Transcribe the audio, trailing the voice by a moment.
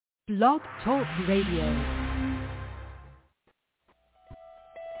Blog Talk Radio.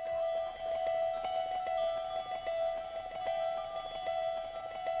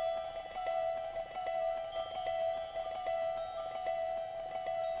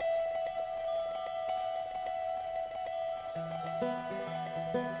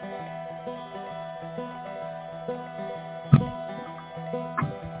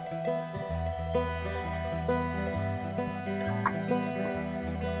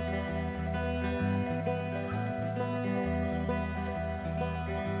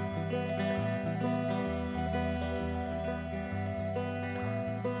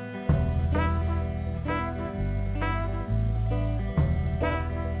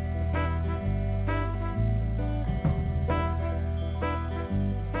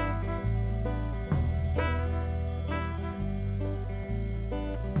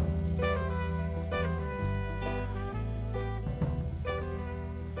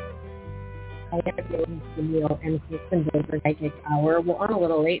 Neil and Kristin for Psychic Hour. We're on a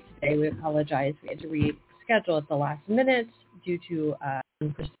little late today. We apologize. We had to reschedule at the last minute due to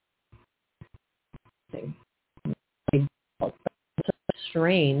what's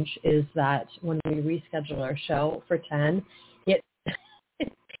strange is that when we reschedule our show for 10, it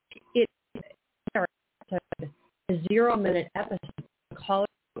a 0-minute episode. The caller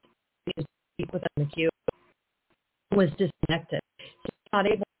to speak with in the queue was disconnected. So not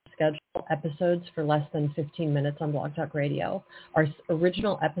able schedule episodes for less than 15 minutes on Blog Talk Radio. Our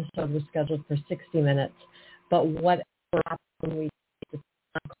original episode was scheduled for 60 minutes, but whatever happened when we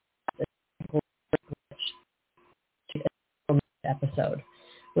episode,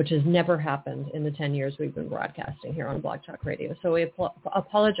 which has never happened in the 10 years we've been broadcasting here on Blog Talk Radio. So we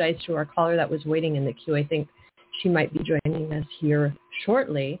apologize to our caller that was waiting in the queue. I think she might be joining us here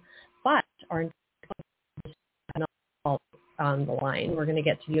shortly, but our on the line. We're going to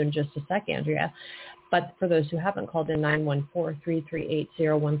get to you in just a sec, Andrea. But for those who haven't called in,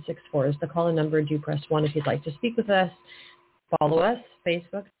 914-338-0164 is the call-in number. Do press 1 if you'd like to speak with us. Follow us,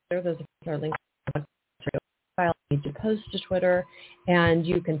 Facebook. Those are links to our need to post to Twitter. And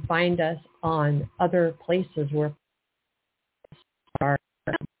you can find us on other places where our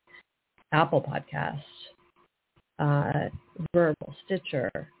Apple Podcast, Verbal, Stitcher,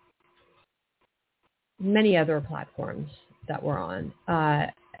 many other platforms that we're on,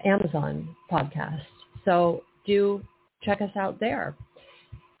 Amazon podcast. So do check us out there.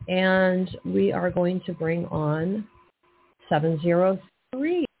 And we are going to bring on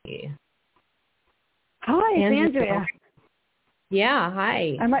 703. Hi, it's Andrea. Yeah,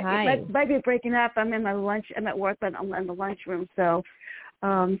 hi. I might be breaking up. I'm in my lunch. I'm at work, but I'm in the lunchroom. So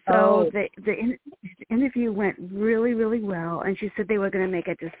the interview went really, really well, and she said they were going to make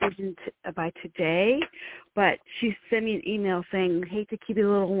a decision by today, but she sent me an email saying, hate to keep it a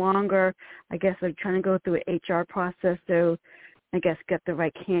little longer. I guess they're trying to go through an HR process to, I guess, get the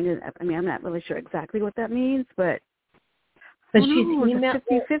right candidate. I mean, I'm not really sure exactly what that means, but she's emailed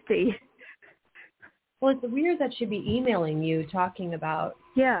 50-50. Well, it's weird that she'd be emailing you talking about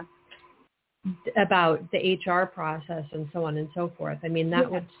about the HR process and so on and so forth. I mean, that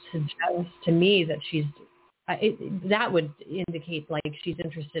would suggest to me that that would indicate like she's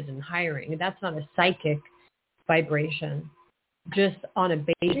interested in hiring. That's not a psychic vibration, just on a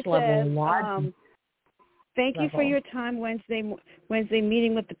base level. Thank you for your time Wednesday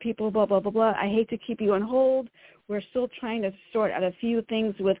meeting with the people, blah, blah, blah, blah. I hate to keep you on hold. We're still trying to sort out a few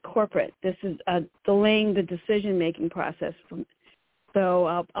things with corporate. This is delaying the decision-making process.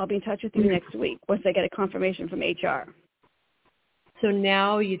 So I'll be in touch with you next week once I get a confirmation from HR. So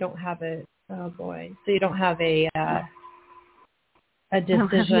now you don't have So you don't have a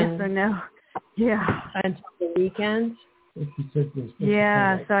decision. Yes or no? Yeah. Until the weekend.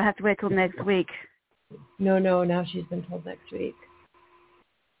 Yeah. So I have to wait till next week. No. Now she's been told next week.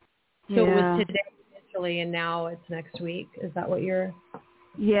 So it was today initially, and now it's next week. Is that what you're?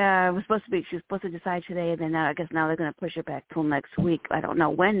 Yeah, it was supposed to be. She was supposed to decide today, and then I guess now they're going to push it back till next week. I don't know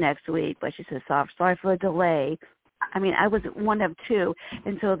when next week, but she says, sorry for the delay. I mean, I was one of two,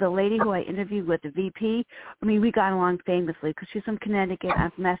 and so the lady who I interviewed with, the VP, I mean, we got along famously because she's from Connecticut,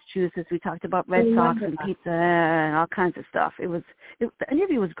 I'm from Massachusetts. We talked about Red Sox and pizza and all kinds of stuff. The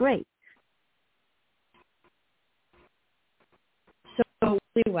interview was great. So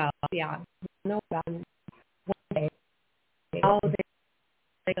really well, yeah. No, one day.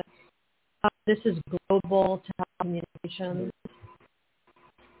 This is global telecommunications,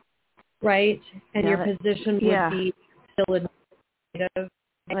 right? And your position would be still administrative,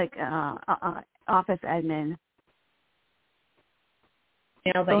 like office admin.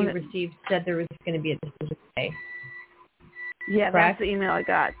 Email that you received said there was going to be a decision today. Yeah, correct? that's the email I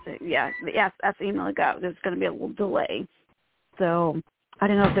got. Yeah, that's the email I got. There's going to be a little delay. So I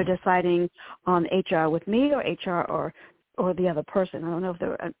don't know if they're deciding on HR with me or HR or the other person. I don't know if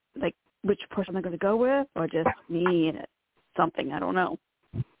they're like which person they're going to go with or just me and something. I don't know.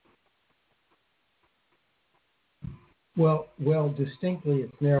 Well, distinctly,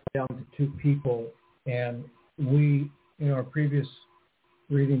 it's narrowed down to two people, and we, in our previous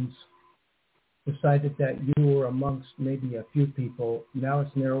readings, decided that you were amongst maybe a few people. Now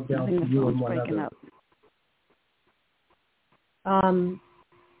it's narrowed down to you and one other. Up. I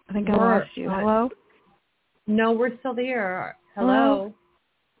think I lost you. Hello? No, we're still there. Hello?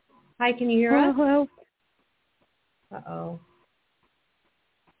 Hi, can you hear us? Hello? Uh-oh.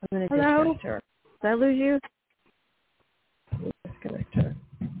 I'm going to Hello? disconnect her. Did I lose you? Disconnect her.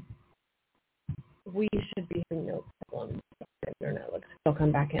 We should be having no problem. The internet looks. They'll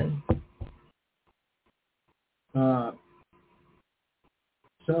come back in.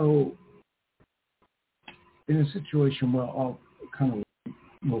 So, in a situation where I'll kind of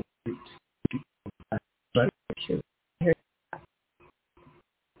will wait, but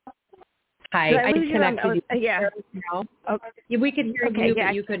hi, I disconnected you. Yeah. No. Okay. We could hear you,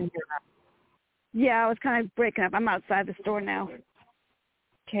 but you couldn't hear us. Yeah, I was kind of breaking up. I'm outside the store now.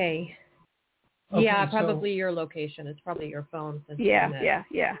 Okay. Okay, Yeah, probably your location. It's probably your phone. Yeah.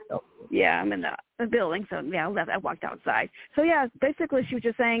 Yeah, I'm in the building, so yeah, I walked outside. So yeah, basically she was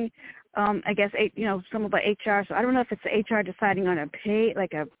just saying, I guess some about HR. So I don't know if it's the HR deciding on a pay,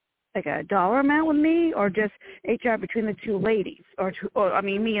 like a dollar amount with me, or just HR between the two ladies, or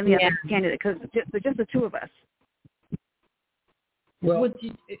me and the other candidate, because it's just the two of us. Well, go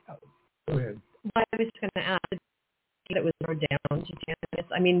ahead. I was just going to ask that it was narrowed down to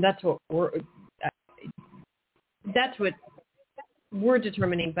candidates. I mean, that's what we're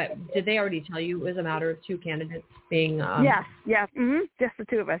determining. But did they already tell you it was a matter of two candidates being? Yes. Just the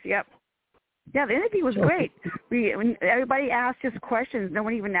two of us. Yep. Yeah, the interview was great. When everybody asked just questions. No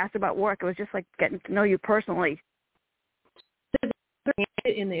one even asked about work. It was just like getting to know you personally.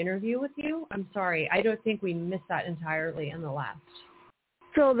 In the interview with you? I'm sorry. I don't think we missed that entirely in the last.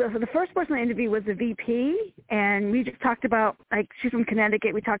 So the first person I interviewed was the VP, and we just talked about, like, she's from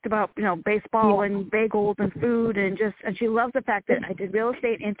Connecticut. We talked about, baseball and bagels and food, and she loves the fact that I did real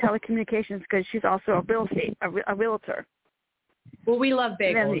estate and telecommunications because she's also a realtor. Well, we love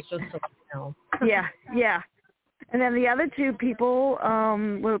bagels, just so you know. Yeah. And then the other two people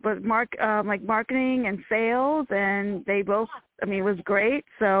was marketing and sales, and they both, it was great.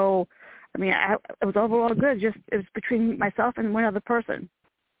 So, it was overall good. It was between myself and one other person.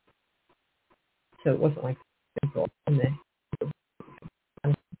 So it wasn't like simple. Okay.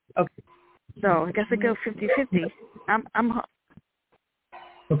 So I guess I go 50-50. I'm.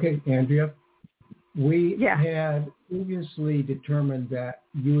 Okay, Andrea. We had previously determined that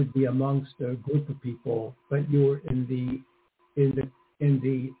you would be amongst a group of people, but you were in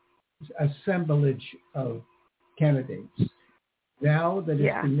the assemblage of candidates. Now that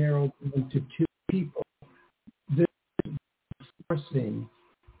it's been narrowed down to two people, this is forcing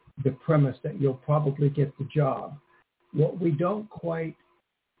the premise that you'll probably get the job. What we don't quite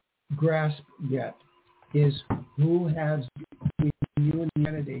grasp yet is who has, you and the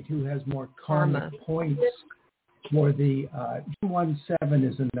candidate, who has more karma points for the 17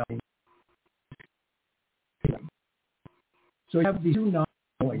 is a 9. So you have these two 9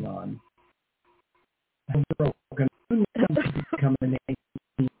 going on. Broken. 2 9s become an 18.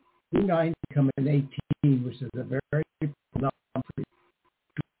 2 9s become an 18, which is a very number to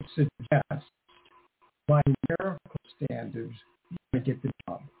suggest by numerical standards you're going to get the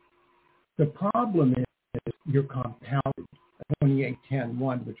job. The problem is you're compounded 28, 10,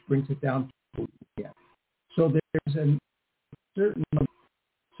 1, which brings it down to 2. So there's a certain number.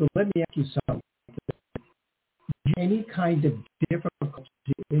 So let me ask you something. Any kind of difficulty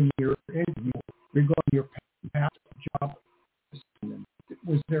in your interview regarding your past job assignment?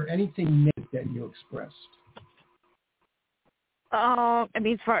 Was there anything negative that you expressed? I'm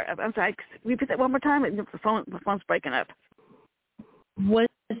sorry. Repeat that one more time. The phone's breaking up. Was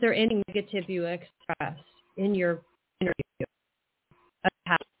there any negative you expressed in your interview?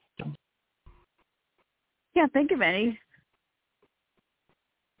 Can't think of any.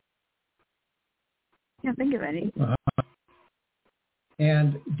 Can't think of any.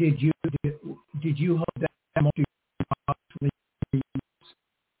 And did you hope that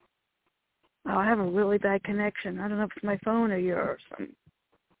I have a really bad connection. I don't know if it's my phone or yours.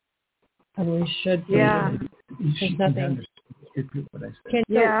 Probably should be. Yeah. There's nothing. What I said.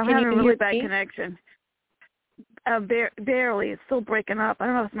 I'm having a really bad connection. Barely. It's still breaking up. I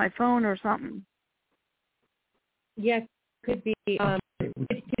don't know if it's my phone or something. Yeah. could be could you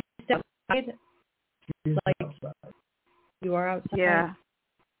step outside? Like you are outside. Yeah.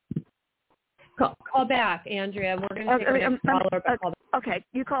 Call back, Andrea. We're going to take our next caller. But call back. Okay,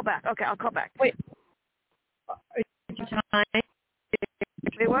 you call back. Okay, I'll call back. Wait. Time.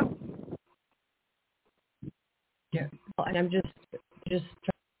 Wait, what? Yeah. And I'm just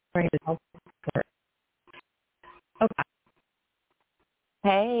trying to help her. Okay.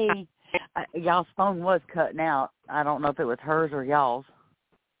 Hey, y'all's phone was cutting out. I don't know if it was hers or y'all's.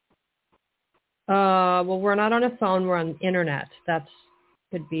 Well, we're not on a phone. We're on the internet. That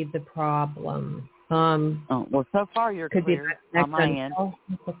could be the problem. Well, so far you're clear on my end.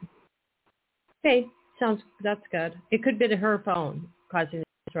 Okay, that's good. It could be her phone causing the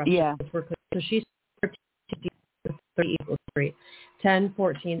disruption. Yeah. So she's 30 equals 3, 10,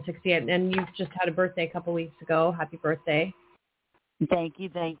 14, 68. And you've just had a birthday a couple weeks ago. Happy birthday. Thank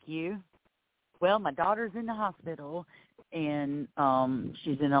you. Well, my daughter's in the hospital, and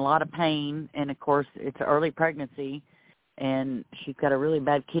she's in a lot of pain, and, of course, it's early pregnancy, and she's got a really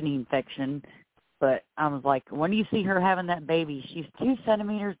bad kidney infection. But I was like, when do you see her having that baby? She's 2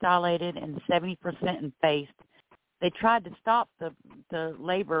 centimeters dilated and 70% effaced. They tried to stop the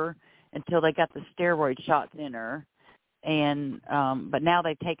labor until they got the steroid shots in her, and but now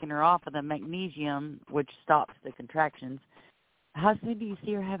they've taken her off of the magnesium, which stops the contractions. How soon do you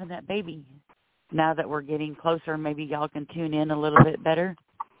see her having that baby? Now that we're getting closer, maybe y'all can tune in a little bit better.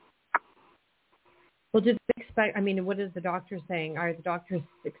 Well, did they expect? I mean, what is the doctor saying? Are the doctors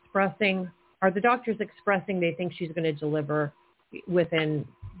expressing they think she's going to deliver within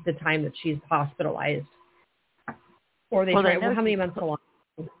the time that she's hospitalized? Or they try? Well, how many months along?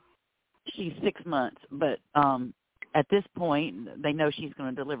 She's 6 months, but at this point, they know she's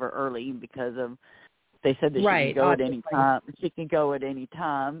going to deliver early because of. They said that she can go at any time. She can go at any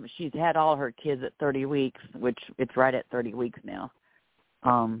time. She's had all her kids at 30 weeks, which it's right at 30 weeks now.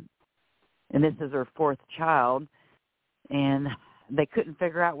 And this is her 4th child. And they couldn't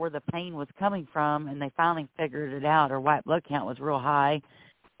figure out where the pain was coming from, and they finally figured it out. Her white blood count was real high,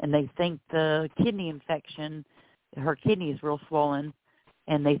 and they think the kidney infection, her kidney is real swollen,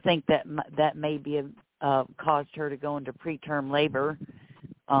 and they think that may be caused her to go into preterm labor.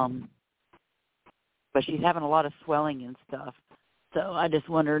 But she's having a lot of swelling and stuff. So I just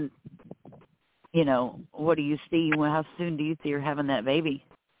wondered, what do you see? How soon do you see her having that baby?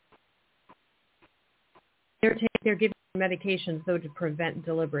 They're giving her medications, though, to prevent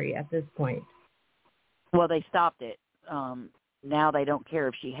delivery at this point. Well, they stopped it. Now they don't care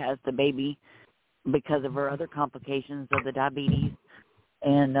if she has the baby because of her other complications of the diabetes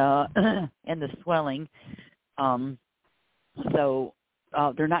and the swelling. So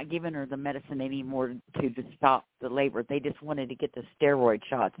they're not giving her the medicine anymore to stop the labor. They just wanted to get the steroid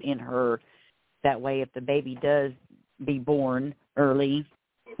shots in her. That way, if the baby does be born early,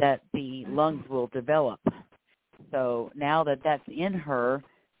 that the lungs will develop. So now that that's in her,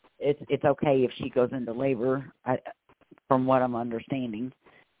 it's okay if she goes into labor, from what I'm understanding.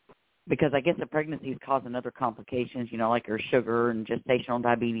 Because I guess the pregnancy is causing other complications, like her sugar and gestational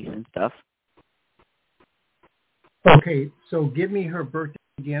diabetes and stuff. Okay, so give me her birthday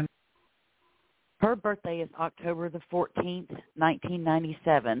again. Her birthday is October the 14th,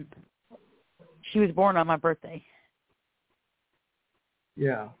 1997. She was born on my birthday.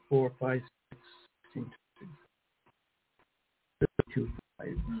 Yeah, 4, 5, 6, 32, 5.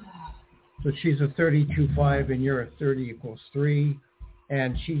 So she's a 32.5 and you're a 30 equals 3,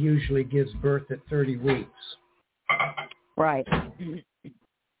 and she usually gives birth at 30 weeks. Right.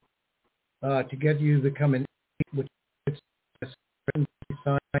 To get you to come in, which is a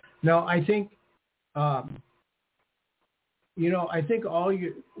sign. No, I think, I think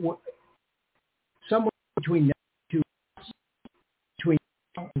somewhere between now and 2 between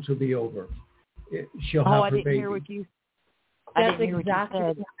months will be over. She'll have her baby. I didn't hear what you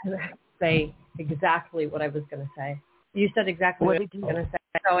said. Say exactly what I was going to say. You said exactly what I was going to say.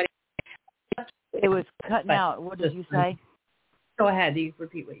 So it was cutting out. What did you say? Go ahead. You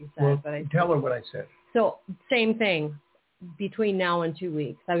repeat what you said. Well, tell her what I said. So same thing between now and 2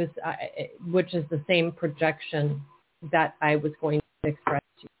 weeks. Which is the same projection that I was going to express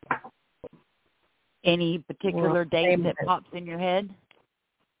to you. Any particular date that pops in your head?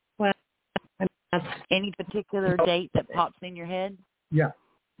 Well, any particular date that pops in your head? Yeah.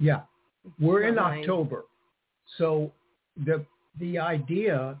 We're in October, so the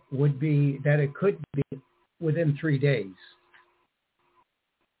idea would be that it could be within 3 days.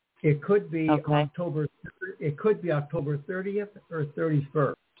 It could be October. It could be October 30th or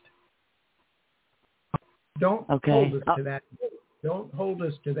 31st. Don't hold us to that. Don't hold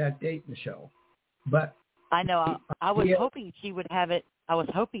us to that date, Michelle. But I know. I was hoping she would have it. I was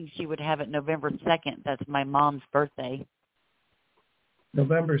hoping she would have it November 2nd. That's my mom's birthday.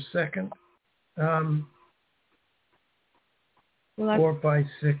 November 2nd. Well, that's 4, 5,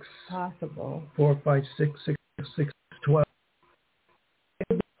 6. possible. 4, 5, 6, 6, 6, 12.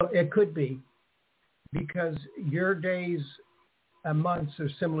 It could be because your days and months are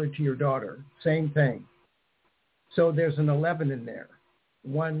similar to your daughter. Same thing. So there's an 11 in there.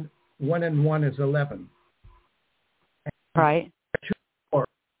 1 and 1 is 11. Right. 2, 4,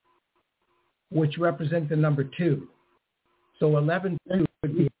 which represent the number 2. So 11, 2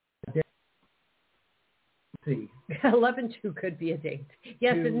 could be a date. See. 11-2 could be a date.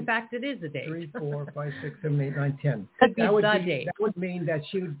 Yes, 2, in fact, it is a date. 3, 4, 5, 6, 7, 8, 9, 10. Could be the date. That would mean that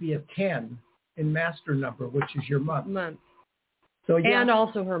she would be a 10 in master number, which is your month. So yeah, and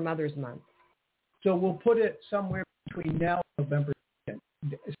also her mother's month. So we'll put it somewhere between now and November 2nd.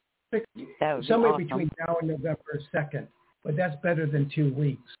 Somewhere awesome. Between now and November 2nd. But that's better than 2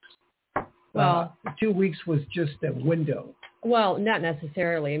 weeks. Well, 2 weeks was just a window. Well, not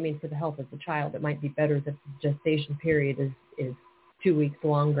necessarily. I mean, for the health of the child, it might be better that the gestation period is 2 weeks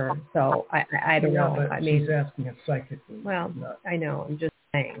longer. So I don't know. But I mean, she's asking it psychically. Well, I know. I'm just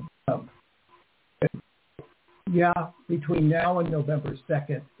saying. Yeah, between now and November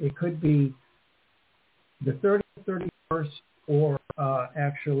 2nd, it could be the 30th, 31st, or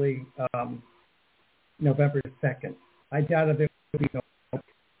actually November 2nd. I doubt if it would be November.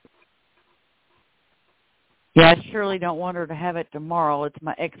 Yeah, I surely don't want her to have it tomorrow. It's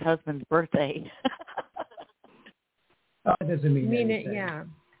my ex-husband's birthday. It doesn't mean anything. Yeah.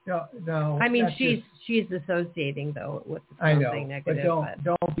 No. I mean, she's associating though with something negative. But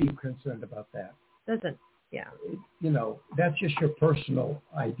don't be concerned about that. Doesn't. Yeah. That's just your personal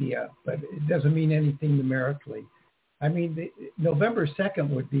idea, but it doesn't mean anything numerically. I mean, November 2nd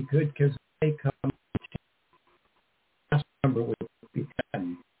would be good because they come. Master number would be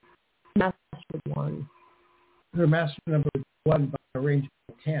 10. Master 1. Her master number is 1 by a range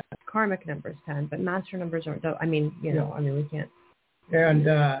of 10. Karmic number is 10, but master numbers aren't. I mean, we can't. And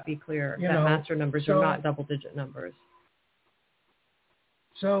be clear that master numbers are not double-digit numbers.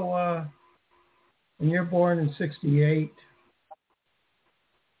 So, when you're born in 68,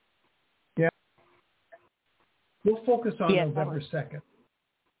 we'll focus on November 2nd.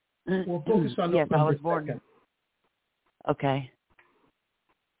 We'll focus on November 2nd. I was born. Okay.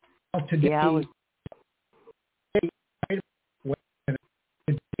 Today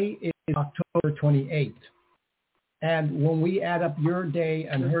is October 28th. And when we add up your day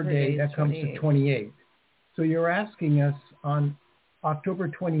and her day, that comes to 28. So you're asking us on October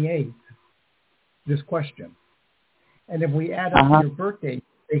 28th this question. And if we add up your birthday,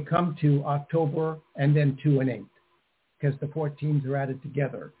 they come to October and then 2 and 8 because the 14s are added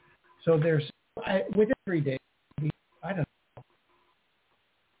together. So there's, within 3 days, I don't know.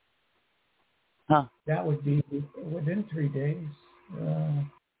 Huh. That would be within 3 days.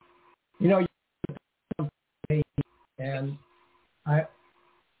 And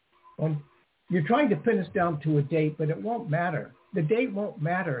you're trying to pin us down to a date, but it won't matter. The date won't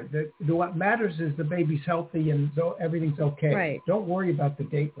matter. What matters is the baby's healthy and so everything's okay. Right. Don't worry about the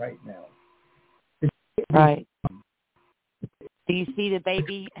date right now. Right. Do you see the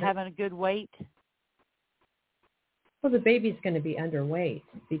baby having a good weight? Well, the baby's going to be underweight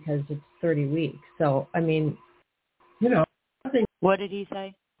because it's 30 weeks. So, I mean, what did he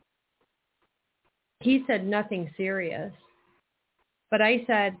say? He said nothing serious. But I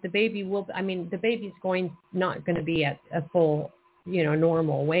said the baby's not going to be at a full,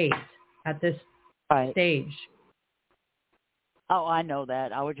 normal weight at this stage. Oh, I know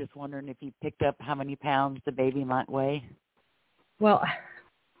that. I was just wondering if you picked up how many pounds the baby might weigh. Well,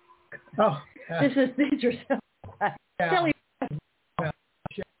 these are silly.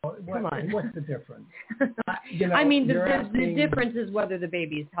 Come on. What's the difference? I mean, the difference is whether the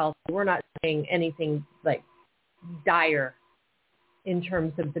baby's healthy. We're not saying anything like dire in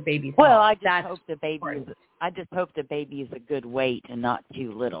terms of the baby's health. I just hope the baby is a good weight and not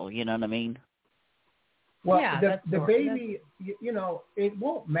too little. You know what I mean? Well, the baby, it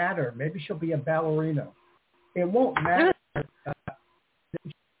won't matter. Maybe she'll be a ballerina. It won't matter.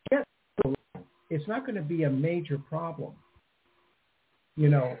 It's not going to be a major problem.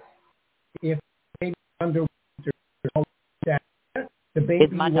 If the baby under the baby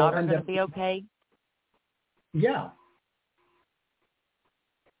is my daughter going to be okay? Yeah.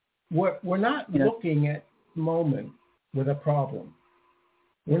 We're not looking at the moment with a problem.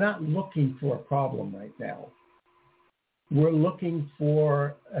 We're not looking for a problem right now. We're looking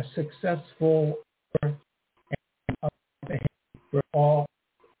for a successful birth and for all.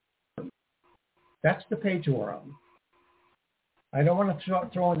 That's the page we're on. I don't want to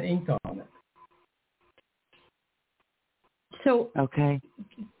throw an ink on it. So okay.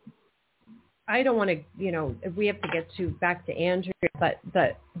 I don't want to, we have to get back to Andrea, but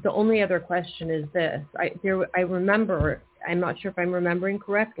the only other question is this. I remember, I'm not sure if I'm remembering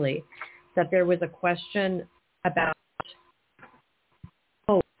correctly, that there was a question about,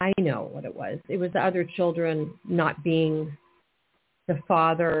 I know what it was. It was the other children not being the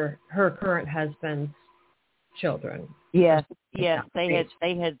father, her current husband's children. Yes, they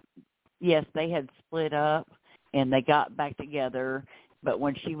had split up, and they got back together. But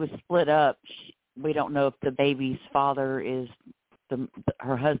when she was split up, we don't know if the baby's father is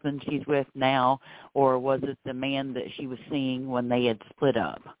her husband she's with now, or was it the man that she was seeing when they had split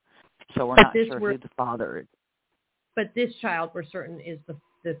up. So we're not sure who the father is. But this child, we're certain, is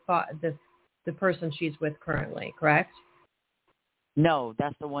the person she's with currently, correct? No,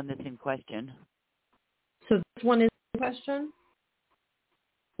 that's the one that's in question. So this one is in question?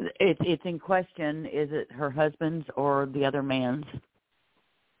 It's in question. Is it her husband's or the other man's?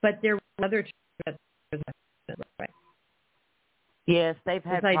 But there were other children, right? Yes, they've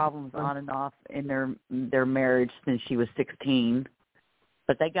had problems on and off in their marriage since she was 16.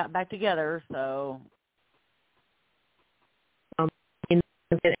 But they got back together, so...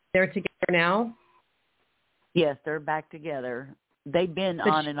 They're together now? Yes, they're back together. They've been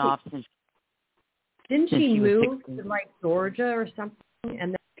on and off since... Didn't she move to, Georgia or something?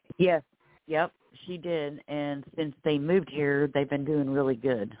 And yes, yep, she did. And since they moved here, they've been doing really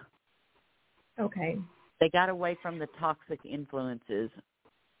good. Okay. They got away from the toxic influences.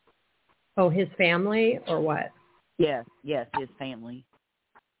 Oh, his family or what? Yes, his family.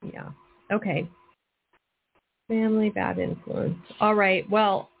 Yeah. Okay. Family, bad influence. All right.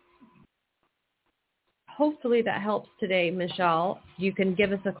 Well, hopefully that helps today, Michelle. You can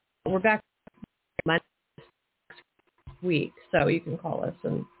give us a call. We're back next week, so you can call us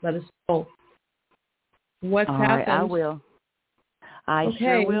and let us know what's happened. I will. I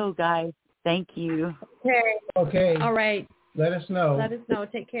sure will, guys. Thank you. Okay. All right. Let us know.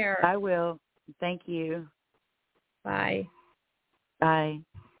 Take care. I will. Thank you. Bye. Bye.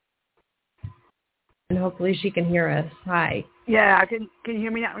 And hopefully she can hear us. Hi. Yeah, can you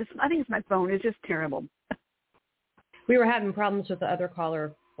hear me now? I think it's my phone. It's just terrible. We were having problems with the other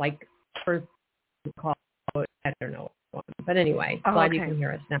caller, first call. I don't know. But anyway, glad you can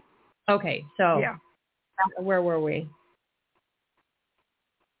hear us now. Okay, so where were we?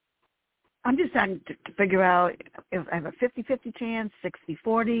 I'm just trying to figure out if I have a 50-50 chance,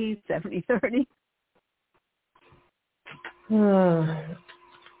 60-40, 70-30.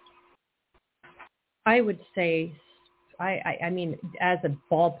 I would say, I mean, as a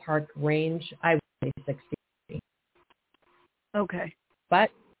ballpark range, I would say 60. Okay. But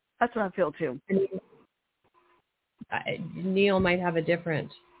that's what I feel too. Neil might have a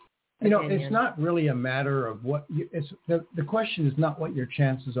different opinion. It's not really a matter of what the question is not what your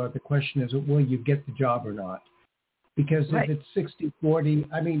chances are. The question is, will you get the job or not? Because if it's 60-40,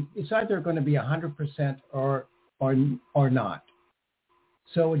 I mean, it's either going to be 100% or not.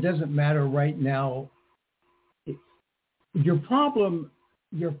 So it doesn't matter right now. Your problem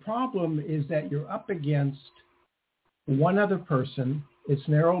is that you're up against one other person. It's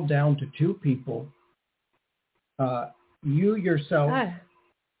narrowed down to two people. You yourself,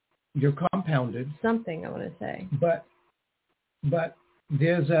 you're compounded. Something I want to say. But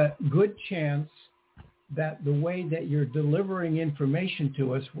there's a good chance that the way that you're delivering information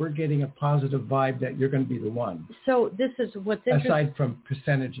to us, we're getting a positive vibe that you're going to be the one. So this is what's interesting. Aside from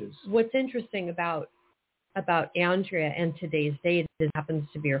percentages. What's interesting about Andrea and today's date, it happens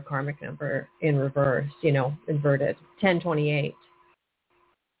to be her karmic number in reverse, inverted, 1028.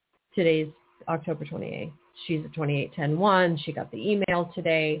 Today's October 28th. She's a 28-10-1. She got the email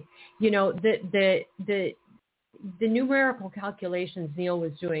today. The numerical calculations Neil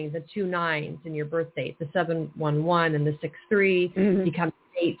was doing, the 2 9s in your birth date, the 711 and the 63 becomes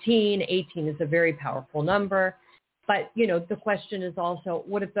 18. 18 is a very powerful number. But, the question is also,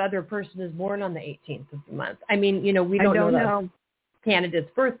 what if the other person is born on the 18th of the month? I mean, we don't know the candidate's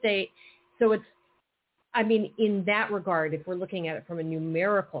birth date. So it's, in that regard, if we're looking at it from a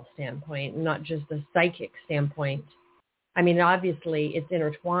numerical standpoint, not just a psychic standpoint, obviously it's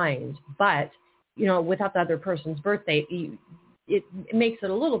intertwined, but, without the other person's birth date, it makes it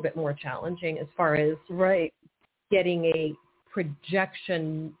a little bit more challenging as far as getting a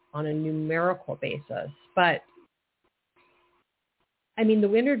projection on a numerical basis. But,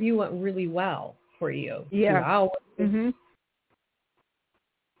 the interview went really well for you. Yeah. 2 hours. Mm-hmm.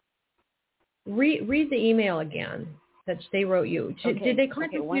 Read the email again that they wrote you. Did they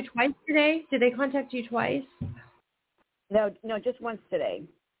contact you twice today? Did they contact you twice? No, just once today.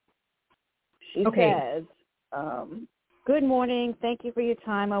 She says, good morning. Thank you for your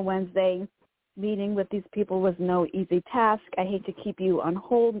time on Wednesday. Meeting with these people was no easy task. I hate to keep you on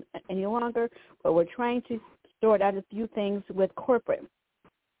hold any longer, but we're trying to sort out a few things with corporate.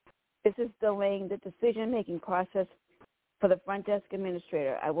 This is delaying the decision-making process for the front desk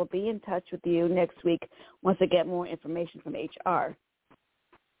administrator. I will be in touch with you next week once I get more information from HR.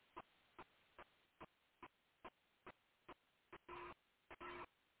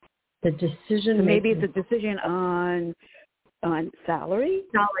 The decision. So maybe it's a decision on salary.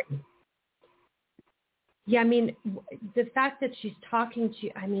 Salary. Yeah, I mean, the fact that she's talking to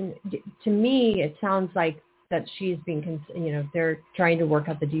you, I mean, to me, it sounds like that she's being, they're trying to work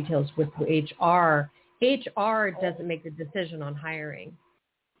out the details with HR. HR doesn't make the decision on hiring.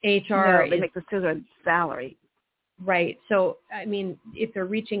 No, they make the decision on salary. Right. So, I mean, if they're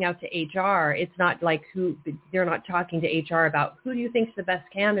reaching out to HR, it's not like they're not talking to HR about who do you think's the best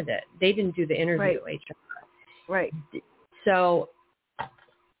candidate. They didn't do the interview, right. HR. Right. So,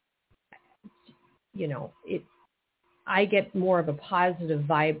 I get more of a positive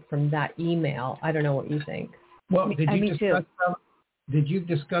vibe from that email. I don't know what you think. Well, did you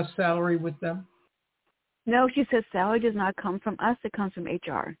discuss salary with them? No, she says salary does not come from us. It comes from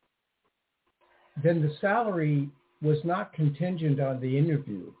HR. Then the salary was not contingent on the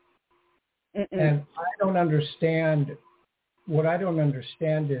interview. And I don't understand. What I don't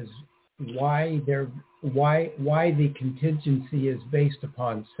understand is why the contingency is based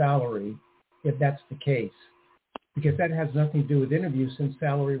upon salary, if that's the case, because that has nothing to do with interviews since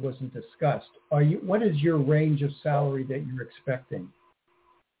salary wasn't discussed. What is your range of salary that you're expecting?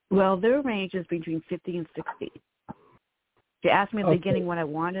 Well, their range is between 50 and 60. She asked me at the beginning what I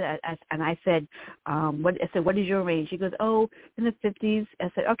wanted, and I said, what is your range? She goes, in the 50s.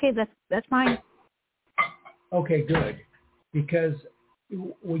 I said, okay, that's fine. Okay, good. Because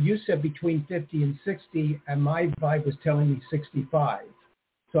you said between 50 and 60, and my vibe was telling me 65.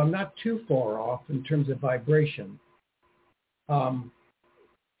 So I'm not too far off in terms of vibration. I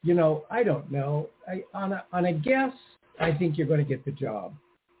don't know. On a guess, I think you're going to get the job.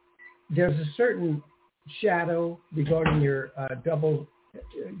 There's a certain shadow regarding your double,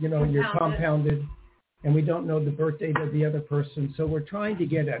 your compounded, and we don't know the birth date of the other person. So we're trying to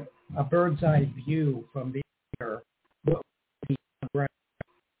get a bird's eye view from the other.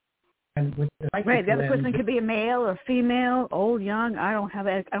 And with the the other person could be a male or female, old, young. I don't have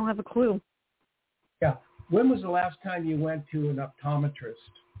a clue. Yeah. When was the last time you went to an optometrist?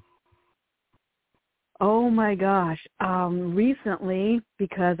 Oh my gosh! Recently,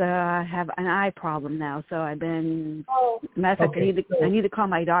 because I have an eye problem now, so I've been. Matter of fact, I need to call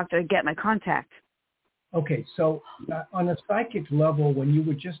my doctor and get my contact. Okay, so on a psychic level, when you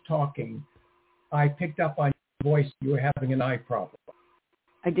were just talking, I picked up on your voice. You were having an eye problem.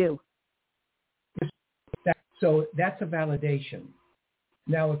 I do. So that's a validation.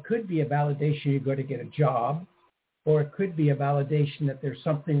 Now, it could be a validation you're going to get a job, or it could be a validation that there's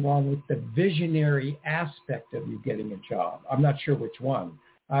something wrong with the visionary aspect of you getting a job. I'm not sure which one.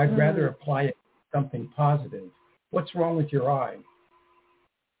 I'd rather apply it to something positive. What's wrong with your eye?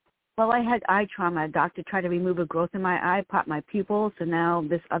 Well, I had eye trauma. A doctor tried to remove a growth in my eye, pop my pupil, so now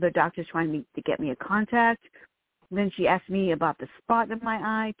this other doctor's trying to get me a contact. Then she asked me about the spot in my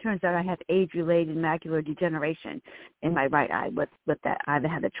eye. Turns out I have age-related macular degeneration in my right eye with that eye that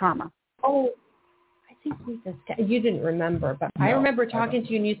had the trauma. Oh, I think you didn't remember, but no, I remember talking to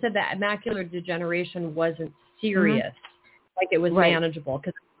you and you said that macular degeneration wasn't serious, like it was manageable.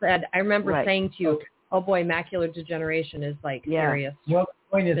 Because I remember saying to you, oh boy, macular degeneration is like serious. Well,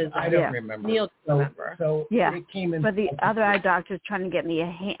 the point is, I don't remember. Neil doesn't remember. So it came in. But the other eye doctor is trying to get me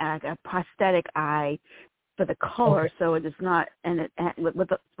a prosthetic eye for the color, so it is not, and it with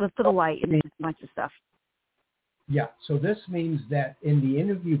the light and a bunch of stuff. Yeah, so this means that in the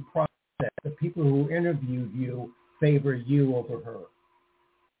interview process, the people who interviewed you favor you over her.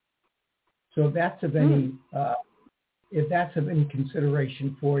 So if that's of any, if that's of any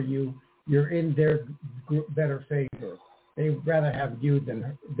consideration for you, you're in their better favor. They'd rather have you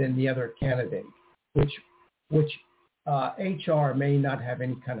than the other candidate, which HR may not have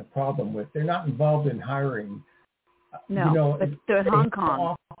any kind of problem with. They're not involved in hiring. No, but they're in Hong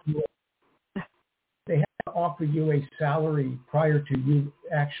Kong. They have to offer you a salary prior to you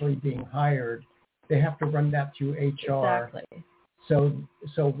actually being hired. They have to run that through HR. Exactly. So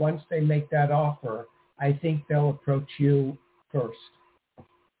once they make that offer, I think they'll approach you first.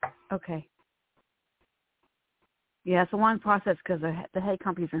 Okay. Yeah, it's a long process because the head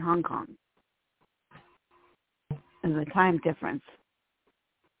company's in Hong Kong. and the time difference.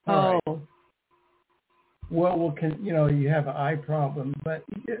 Oh. Right. Well, you have an eye problem, but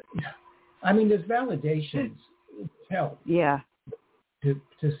I mean, there's validations help. Yeah. To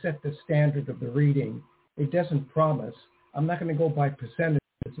set the standard of the reading. It doesn't promise. I'm not going to go by percentages.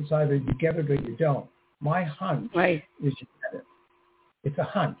 It's either you get it or you don't. My hunch is you get it. It's a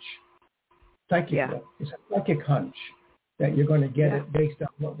hunch. Psychic. Yeah. It's a psychic hunch that you're going to get it based on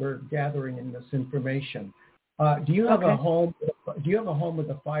what we're gathering in this information. Do you have a home? Do you have a home with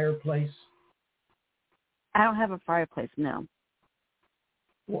a fireplace? I don't have a fireplace. No.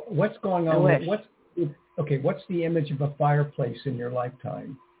 What's going on? What's the image of a fireplace in your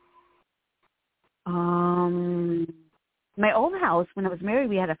lifetime? My old house, when I was married,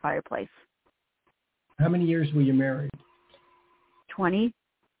 we had a fireplace. How many years were you married? 20.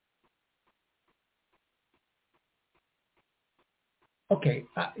 Okay,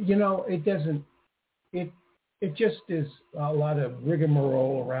 it doesn't. It just is a lot of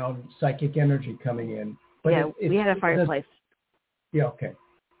rigmarole around psychic energy coming in. But we had a fireplace. Yeah. Okay.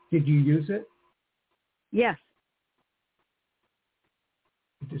 Did you use it? Yes.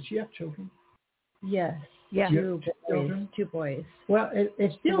 Does she have children? Yes. Yeah. Two boys. Well,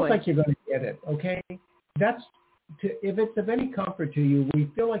 it feels like you're going to get it, okay? If it's of any comfort to you,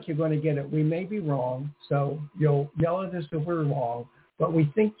 we feel like you're going to get it. We may be wrong, so you'll yell at us if we're wrong, but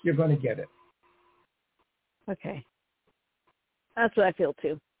we think you're going to get it. Okay. That's what I feel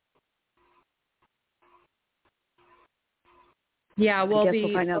too. Yeah, we'll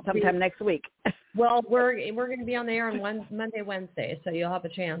find out sometime next week. Well, we're going to be on the air on Monday, Wednesday, so you'll have a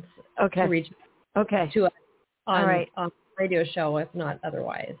chance to reach to us on the radio show, if not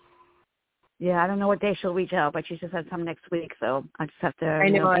otherwise. Yeah, I don't know what day she'll reach out, but she just said some next week, so I just have to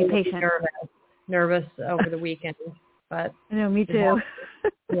be patient. Nervous over the weekend, but I know, me too.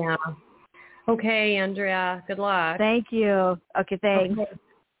 Yeah. Okay, Andrea. Good luck. Thank you. Okay, thanks. Okay.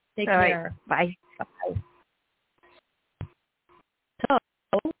 Take care. Right. Bye. Bye. So,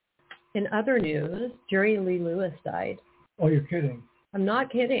 in other news, Jerry Lee Lewis died. Oh, you're kidding. I'm not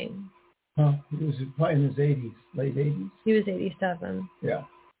kidding. Huh? He was probably in his 80s, late 80s. He was 87. Yeah.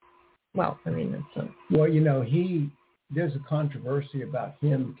 Well, I mean, that's Well, there's a controversy about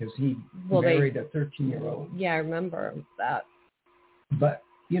him because he married a 13-year-old. Yeah, I remember that. But,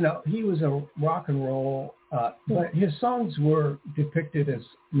 he was a rock and roll, but his songs were depicted as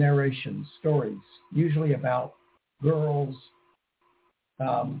narrations, stories, usually about girls.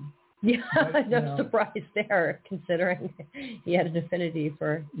 No surprise there, considering he had an affinity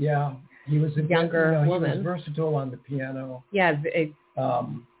for he was a younger woman. He was versatile on the piano. Yeah,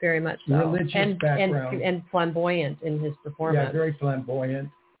 very much so. Religious background. And flamboyant in his performance. Yeah, very flamboyant.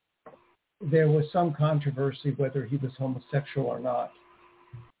 There was some controversy whether he was homosexual or not.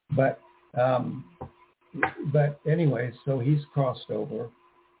 But anyway, so he's crossed over.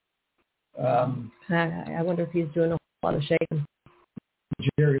 I wonder if he's doing a lot of shaking.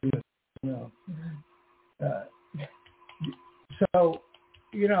 Jerry, So,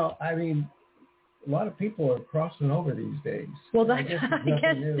 I mean, a lot of people are crossing over these days. Well, I guess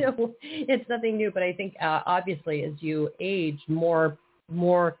it's nothing new, but I think obviously as you age, more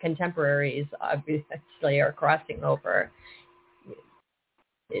contemporaries obviously are crossing over.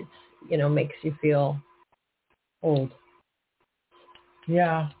 It's, makes you feel old.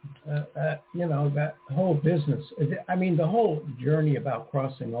 Yeah, that whole business. I mean, the whole journey about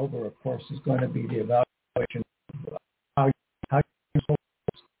crossing over, of course, is going to be the evaluation of how your soul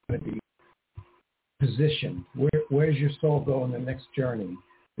is going to be positioned. Where's your soul go in the next journey?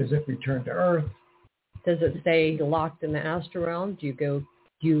 Does it return to Earth? Does it stay locked in the astral realm? Do you go?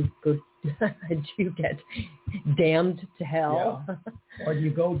 Do you get damned to hell? Yeah. Or do you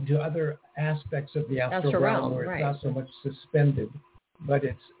go to other aspects of the astral realm where it's not so much suspended, but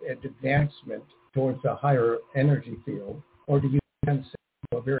it's an advancement towards a higher energy field? Or do you then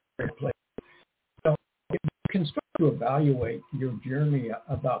to a very place? So you can start to evaluate your journey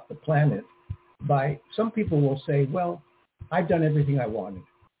about the planet by, some people will say, well, I've done everything I wanted.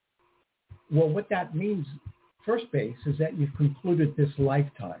 Well, what that means, first base, is that you've concluded this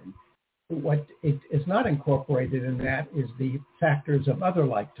lifetime. What is not incorporated in that is the factors of other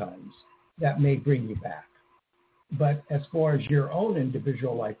lifetimes that may bring you back. But as far as your own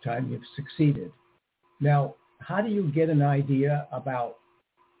individual lifetime, you've succeeded. Now, how do you get an idea about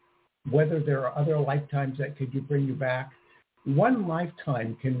whether there are other lifetimes that could bring you back? One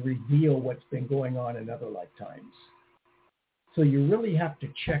lifetime can reveal what's been going on in other lifetimes. So you really have to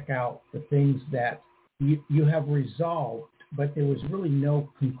check out the things that you have resolved, but there was really no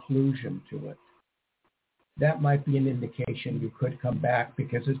conclusion to it. That might be an indication you could come back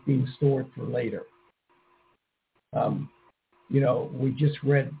because it's being stored for later. We just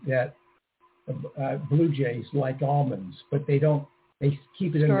read that blue jays like almonds, but they don't. They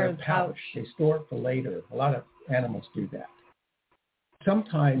keep it in their pouch. They store it for later. A lot of animals do that.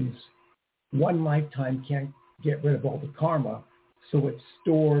 Sometimes one lifetime can't get rid of all the karma, so it's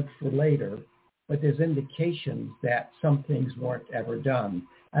stored for later. But there's indications that some things weren't ever done.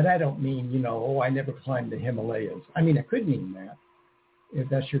 And I don't mean, I never climbed the Himalayas. I mean, it could mean that, if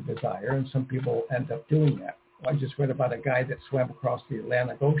that's your desire, and some people end up doing that. I just read about a guy that swam across the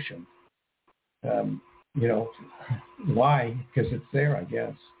Atlantic Ocean. Why? Because it's there, I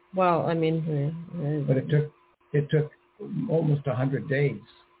guess. Well, I mean, but it took almost 100 days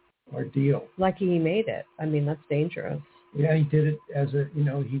ordeal. Lucky he made it. I mean, that's dangerous. Yeah, he did it as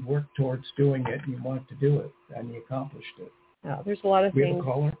he worked towards doing it, and he wanted to do it, and he accomplished it. Yeah, there's a lot of things. We have a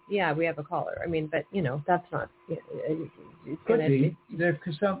caller? Yeah, we have a caller. I mean, but, that's not... Could be.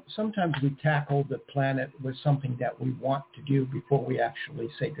 Because sometimes we tackle the planet with something that we want to do before we actually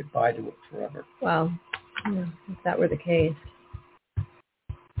say goodbye to it forever. Well, if that were the case.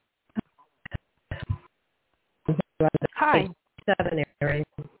 Hi. 7 area.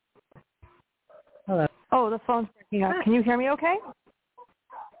 Hello. Oh, the phone's breaking up. Can you hear me okay?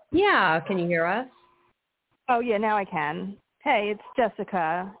 Yeah. Can you hear us? Oh, yeah, now I can. Hey, it's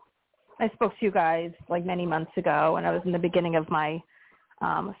Jessica. I spoke to you guys like many months ago, and I was in the beginning of my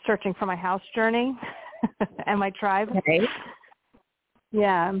searching for my house journey and my tribe. Okay.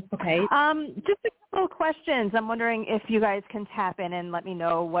 Yeah. Okay. Just a couple of questions. I'm wondering if you guys can tap in and let me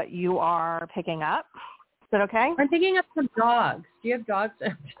know what you are picking up. Is that okay? I'm picking up some dogs. Do you have dogs?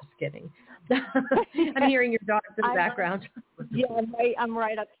 I'm just kidding. I'm hearing your dogs in the background. Yeah, I'm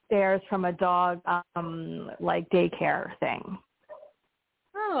right upstairs from a dog like daycare thing.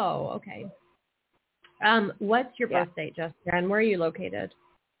 Oh, okay. What's your birth date, Jessica, and where are you located?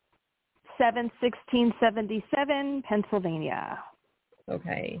 7/16/77, Pennsylvania.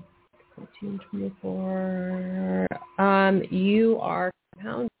 Okay. 1424. You are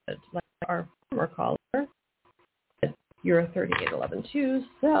compounded like our former caller. You're a 3811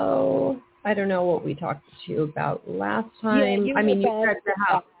 so I don't know what we talked to you about last time. Yeah, you were at the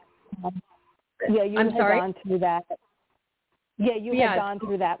house. Yeah, you had gone through that. Yeah, you had gone so,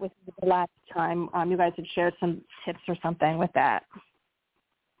 through that with the last time. You guys had shared some tips or something with that.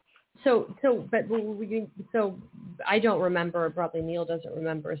 So I don't remember. Probably Neil doesn't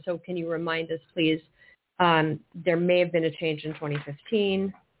remember. So can you remind us, please? There may have been a change in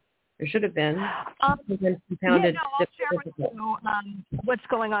 2015. There should have been. I'll share with you what's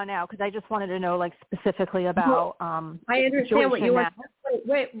going on now, because I just wanted to know, like, specifically about. I understand what you want.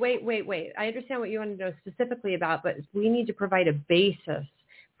 Wait. I understand what you want to know specifically about, but we need to provide a basis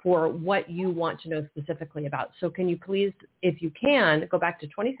for what you want to know specifically about. So can you please, if you can, go back to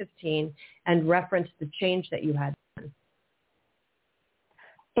 2015 and reference the change that you had done?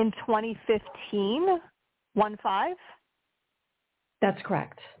 In 2015, 1-5? That's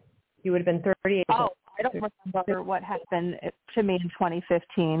correct. You would have been 38. Oh, I don't remember what happened to me in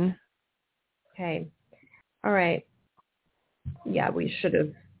 2015. Okay. All right. Yeah, we should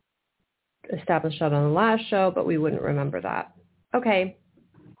have established that on the last show, but we wouldn't remember that. Okay.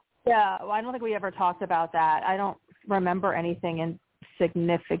 Yeah, well, I don't think we ever talked about that. I don't remember anything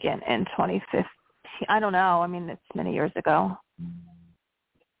significant in 2015. I don't know. I mean, it's many years ago.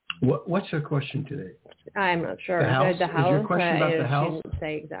 What's your question today? I'm not sure. The house? The house? Is your question about the house? She didn't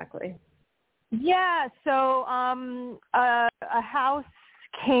say exactly. Yeah, so a house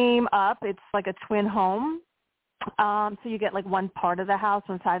came up. It's like a twin home. So you get like one part of the house,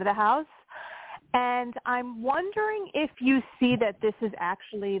 one side of the house. And I'm wondering if you see that this is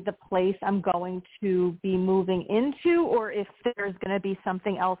actually the place I'm going to be moving into, or if there's going to be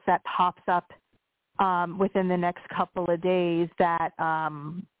something else that pops up within the next couple of days that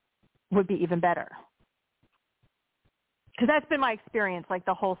would be even better. Because that's been my experience, like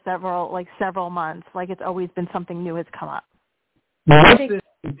the whole several months. Like it's always been something new has come up. What's the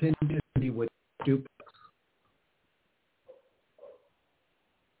contingency with duplex?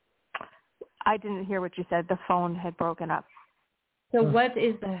 I didn't hear what you said. The phone had broken up. So what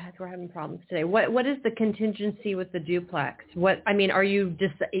is we're having problems today. What is the contingency with the duplex? Are you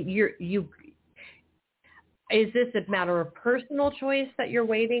is this a matter of personal choice that you're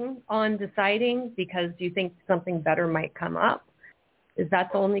waiting on deciding because you think something better might come up? Is that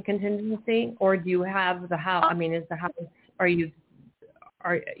the only contingency, or do you have the house? I mean, is the house? Did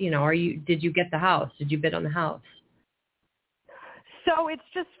you get the house? Did you bid on the house? So it's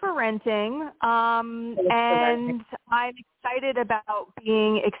just for renting, and I'm excited about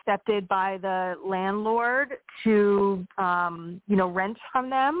being accepted by the landlord to, rent from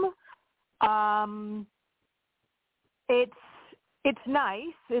them. It's nice.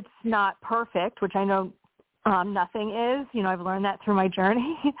 It's not perfect, which I know nothing is. I've learned that through my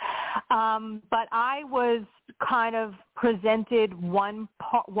journey. But I was kind of presented once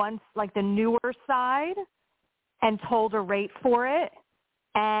like the newer side and told a rate for it.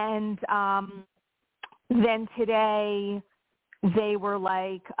 And then today they were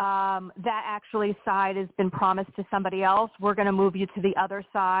like, that actually side has been promised to somebody else. We're going to move you to the other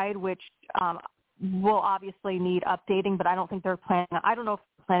side, which will obviously need updating, but I don't think I don't know if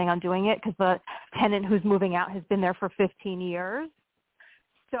they're planning on doing it because the tenant who's moving out has been there for 15 years.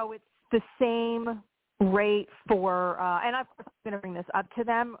 So it's the same rate for, and I'm going to bring this up to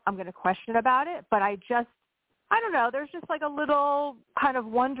them. I'm going to question about it, but I don't know. There's just like a little kind of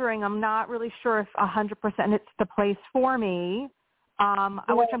wondering. I'm not really sure if 100% it's the place for me.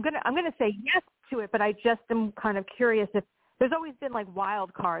 Which I'm gonna say yes to it, but I just am kind of curious if there's always been like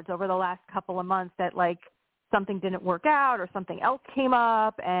wild cards over the last couple of months that like something didn't work out or something else came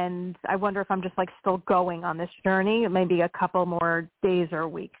up, and I wonder if I'm just like still going on this journey, maybe a couple more days or a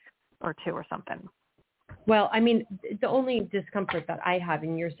week or two or something. Well, I mean, the only discomfort that I have,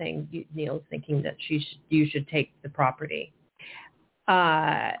 and you're saying Neil's thinking that you should take the property.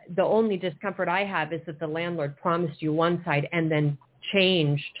 The only discomfort I have is that the landlord promised you one side and then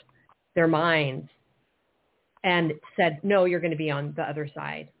changed their minds and said, no, you're going to be on the other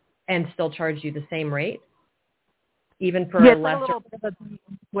side, and still charge you the same rate, even for a lesser. A little bit of a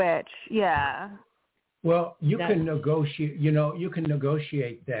switch, yeah. Well, you can negotiate. You can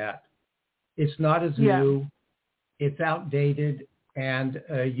negotiate that. It's not as new. It's outdated, and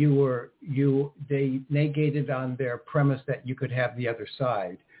they negated on their premise that you could have the other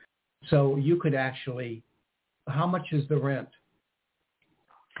side. So you could actually. How much is the rent?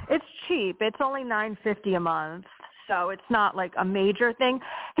 It's cheap. It's only $9.50 a month, so it's not like a major thing.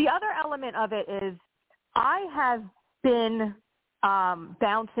 The other element of it is I have been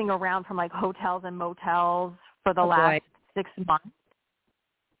bouncing around from like hotels and motels for the last 6 months.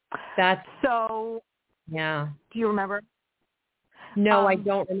 That's so. Yeah. Do you remember? No, I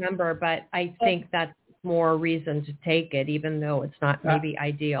don't remember, but I think that's more reason to take it, even though it's not maybe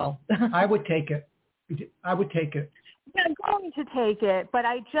ideal. I would take it. Yeah, I'm going to take it, but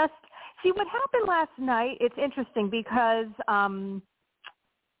I just see what happened last night. It's interesting because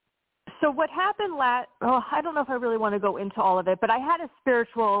so what happened I don't know if I really want to go into all of it, but I had a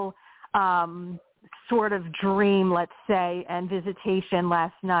spiritual sort of dream, let's say, and visitation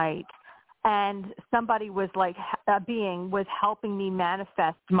last night, and somebody was like a being was helping me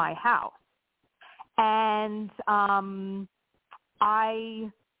manifest my house, and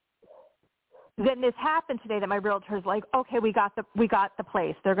then this happened today that my realtor's like, okay, we got the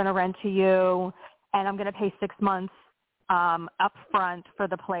place. They're going to rent to you, and I'm going to pay 6 months up front for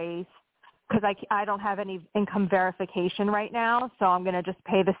the place because I don't have any income verification right now, so I'm going to just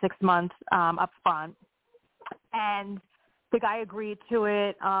pay the 6 months up front. And the guy agreed to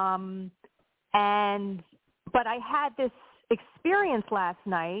it, but I had this experience last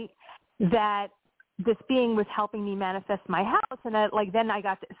night that this being was helping me manifest my house. And then I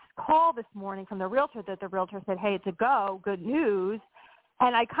got this call this morning from the realtor that the realtor said, hey, it's a go, good news.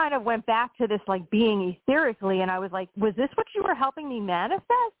 And I kind of went back to this like being etherically, and I was like, was this what you were helping me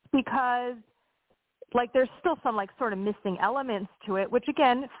manifest? Because like there's still some like sort of missing elements to it, which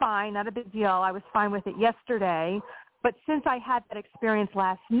again, fine, not a big deal. I was fine with it yesterday. But since I had that experience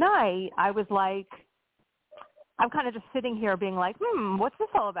last night, I was like, I'm kind of just sitting here being like, what's this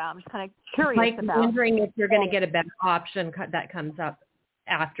all about? I'm just kind of curious about. Wondering if you're going to get a better option that comes up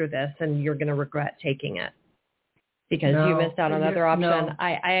after this, and you're going to regret taking it because you missed out on another option. No.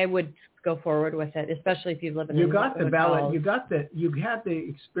 I would go forward with it, especially if you live in. You got the ballot. You had the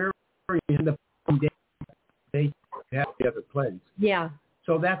experience in the day. They have the other place. Yeah.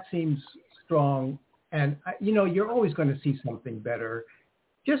 So that seems strong, and you're always going to see something better.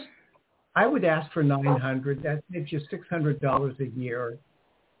 I would ask for $900. That saves you $600 a year.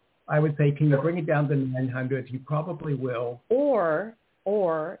 I would say, can you bring it down to $900? You probably will. Or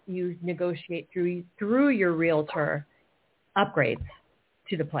you negotiate through your realtor upgrades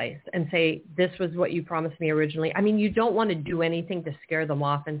to the place and say, this was what you promised me originally. I mean, you don't want to do anything to scare them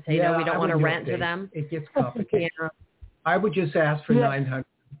off and say, no, we don't want to rent to them. It gets complicated. Yeah. I would just ask for $900.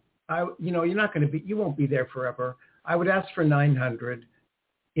 You're not going to be, you won't be there forever. I would ask for $900.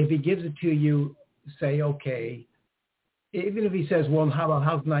 If he gives it to you, say, okay. Even if he says, well,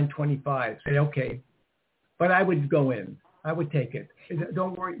 how's $925? Say, okay. But I would go in. I would take it.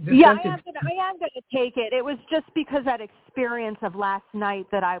 Don't worry. I am going to take it. It was just because that experience of last night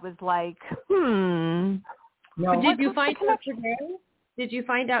that I was like, No. But did you find out today? Did you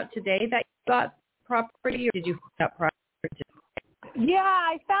find out today that you got property, or did you find out prior? Yeah,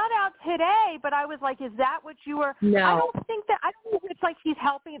 I found out today, but I was like, is that what you were? No. I don't think it's like he's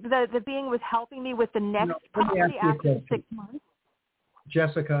helping, the being was helping me with the next property after 6 months.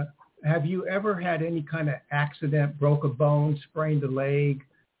 Jessica, have you ever had any kind of accident, broke a bone, sprained a leg?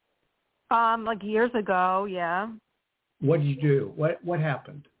 Like years ago, yeah. What did you do? What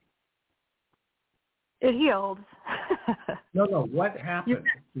happened? It healed. No, what happened?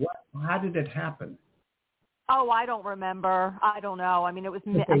 How did it happen? Oh, I don't remember. I don't know. I mean, it was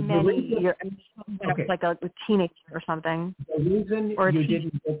many years. I was like a teenager or something. The reason you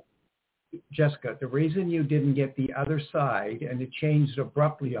didn't get, Jessica, the reason you didn't get the other side and it changed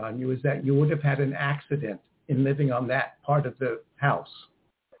abruptly on you is that you would have had an accident in living on that part of the house.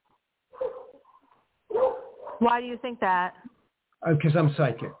 Why do you think that? Because I'm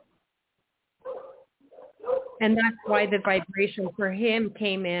psychic. And that's why the vibration for him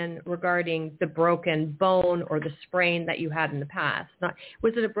came in regarding the broken bone or the sprain that you had in the past.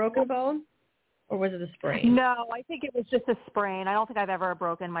 Was it a broken bone or was it a sprain? No, I think it was just a sprain. I don't think I've ever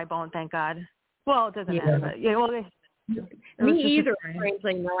broken my bone, thank God. Well, it doesn't matter. But, yeah, well, me either,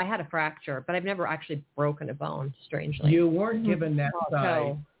 strangely. No, I had a fracture, but I've never actually broken a bone, strangely. You weren't given that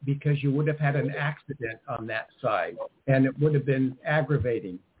side because you would have had an accident on that side, and it would have been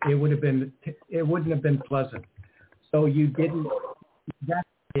aggravating. It wouldn't have been pleasant. So you didn't. That's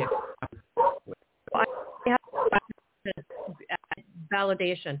it.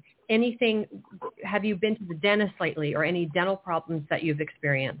 Validation. Anything? Have you been to the dentist lately, or any dental problems that you've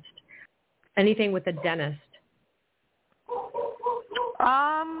experienced? Anything with the dentist?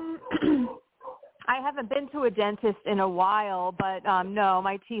 I haven't been to a dentist in a while, but no,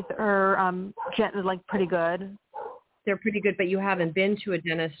 my teeth are like pretty good. They're pretty good, but you haven't been to a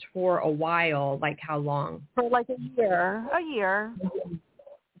dentist for a while. Like how long? For like a year. A year.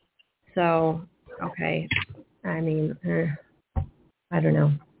 So, okay. I mean, I don't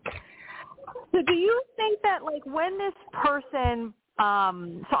know. So do you think that like when this person,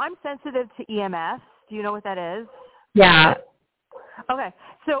 so I'm sensitive to EMS. Do you know what that is? Yeah. Okay.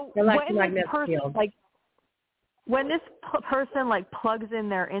 So when this person, like, when this person like plugs in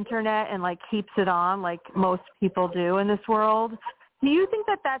their internet and like keeps it on like most people do in this world, do you think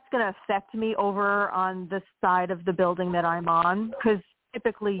that that's going to affect me over on the side of the building that I'm on? Because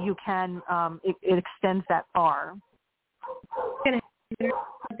typically you can, it extends that far.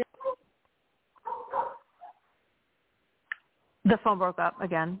 The phone broke up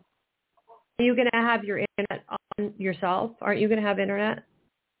again. Are you going to have your internet on yourself? Aren't you going to have internet?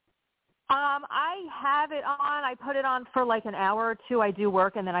 I have it on. I put it on for like an hour or two. I do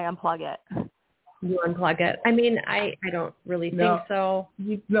work and then I unplug it. You unplug it. I mean, I don't really think so.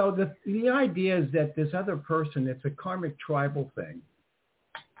 No, the idea is that this other person, it's a karmic tribal thing.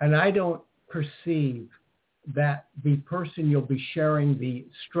 And I don't perceive that the person you'll be sharing the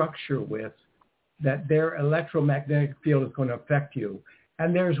structure with, that their electromagnetic field is going to affect you.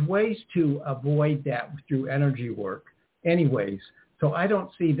 And there's ways to avoid that through energy work anyways. So I don't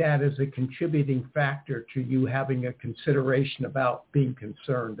see that as a contributing factor to you having a consideration about being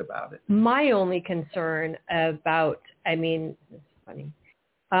concerned about it. My only concern about, I mean, it's funny,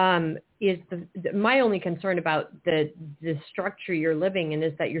 is my only concern about the structure you're living in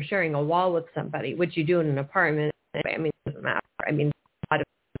is that you're sharing a wall with somebody, which you do in an apartment. I mean, it doesn't matter. I mean, a lot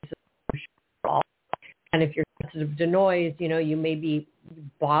of, and if you're sensitive to noise, you know, you may be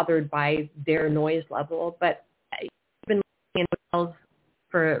bothered by their noise level, but you've been living in hotels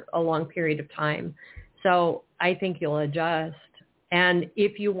for a long period of time. So I think you'll adjust. And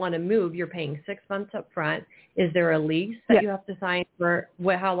if you want to move, you're paying 6 months up front. Is there a lease that you have to sign for?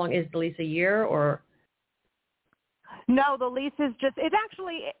 How long is the lease? A year or? No, the lease is just, it's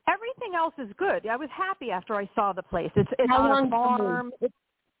actually, everything else is good. I was happy after I saw the place. It's on a farm.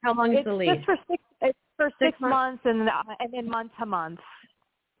 How long is the lease? It's for six months and then month to month.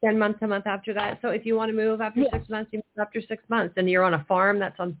 Then month to month after that. So if you want to move after 6 months, you move after 6 months. And you're on a farm.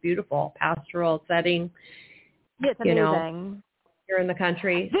 That sounds beautiful. Pastoral setting. Yeah, it's amazing. You know, you're in the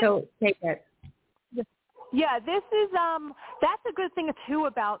country. So take it. Yeah, this is, that's a good thing too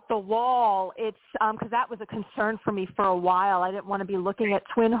about the wall. It's, because that was a concern for me for a while. I didn't want to be looking at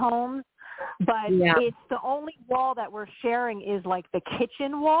twin homes, but it's the only wall that we're sharing is like the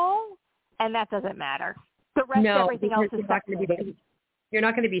kitchen wall, and that doesn't matter. The rest, everything else is separate. You're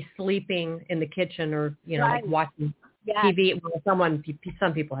not going to be sleeping in the kitchen or, you know, like watching TV. Well,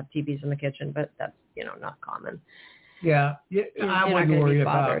 some people have TVs in the kitchen, but that's, you know, not common. Yeah, I wouldn't worry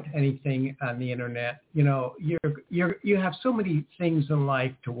about anything on the internet. You know, you have so many things in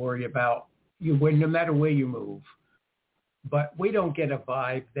life to worry about. No matter where you move, but we don't get a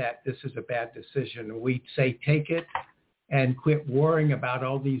vibe that this is a bad decision. We say take it, and quit worrying about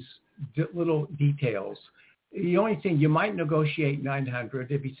all these little details. The only thing, you might negotiate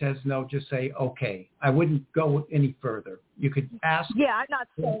 900. If he says no, just say, okay. I wouldn't go any further. You could ask. Yeah, I'm not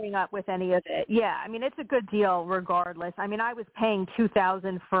signing up with any of it. Yeah, I mean, it's a good deal regardless. I mean, I was paying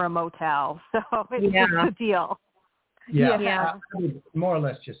 $2,000 for a motel, so it's a good deal. Yeah. I would more or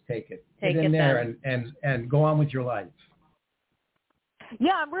less just take it. Get in there and go on with your life.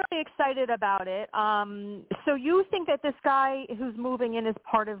 Yeah, I'm really excited about it. So you think that this guy who's moving in is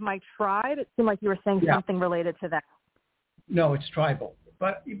part of my tribe? It seemed like you were saying something related to that. No, it's tribal,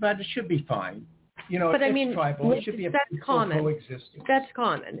 but it should be fine. You know, but it's I mean, tribal. It should be that's common. Coexistence. That's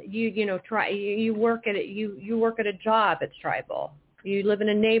common. You work at it. You work at a job. It's tribal. You live in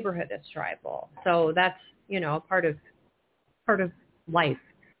a neighborhood. It's tribal. So that's part of life.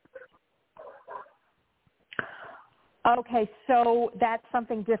 Okay, so that's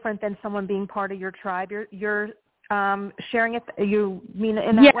something different than someone being part of your tribe. You're sharing it. You mean it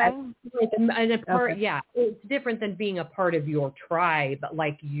in that way? It's different than being a part of your tribe,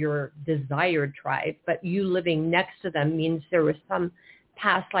 like your desired tribe. But you living next to them means there was some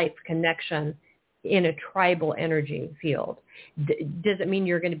past life connection in a tribal energy field. Does it mean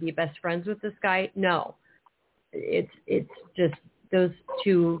you're going to be best friends with this guy? No. It's just those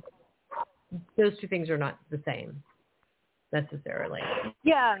two things are not the same necessarily.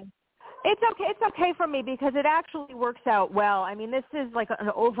 Yeah. It's okay. It's okay for me because it actually works out well. I mean, this is like an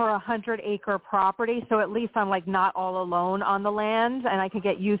over 100-acre property, so at least I'm like not all alone on the land, and I could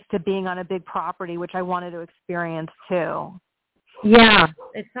get used to being on a big property, which I wanted to experience too. Yeah,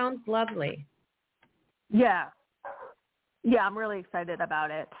 it sounds lovely. Yeah, I'm really excited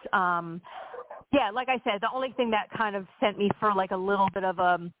about it. Yeah, like I said, the only thing that kind of sent me for like a little bit of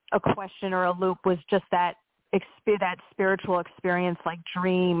a question or a loop was just that spiritual experience, like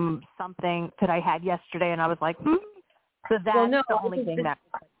dream something that I had yesterday, and I was like, So that's the only thing that.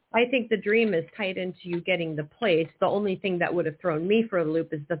 I think the dream is tied into you getting the place. The only thing that would have thrown me for a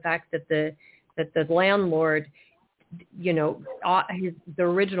loop is the fact that the landlord, the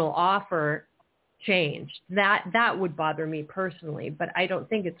original offer changed. That would bother me personally, but I don't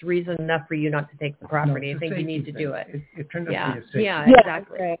think it's reason enough for you not to take the property. I think you need to do it. It turned out to be a safety. Yeah,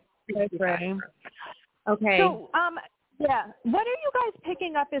 exactly. That's right. Okay. So, what are you guys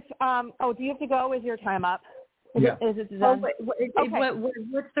picking up as, do you have to go? Is your time up? Is it done?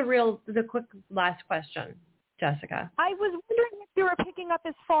 What's the quick last question, Jessica? I was wondering if you were picking up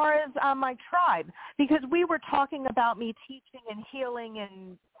as far as my tribe, because we were talking about me teaching and healing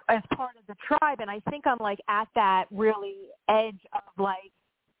and as part of the tribe, and I think I'm like at that really edge of like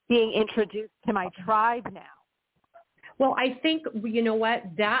being introduced to my tribe now. Well, I think,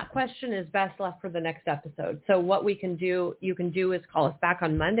 that question is best left for the next episode. So what you can do is call us back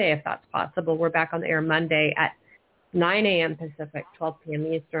on Monday if that's possible. We're back on the air Monday at 9 a.m. Pacific, 12 p.m.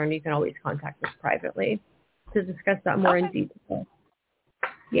 Eastern. You can always contact us privately to discuss that more in detail.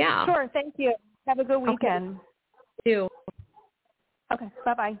 Yeah. Sure. Thank you. Have a good weekend. Okay. You too. Okay.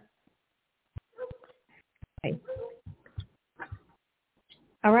 Bye-bye. Okay.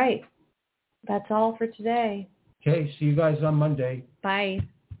 All right. That's all for today. Okay, see you guys on Monday. Bye.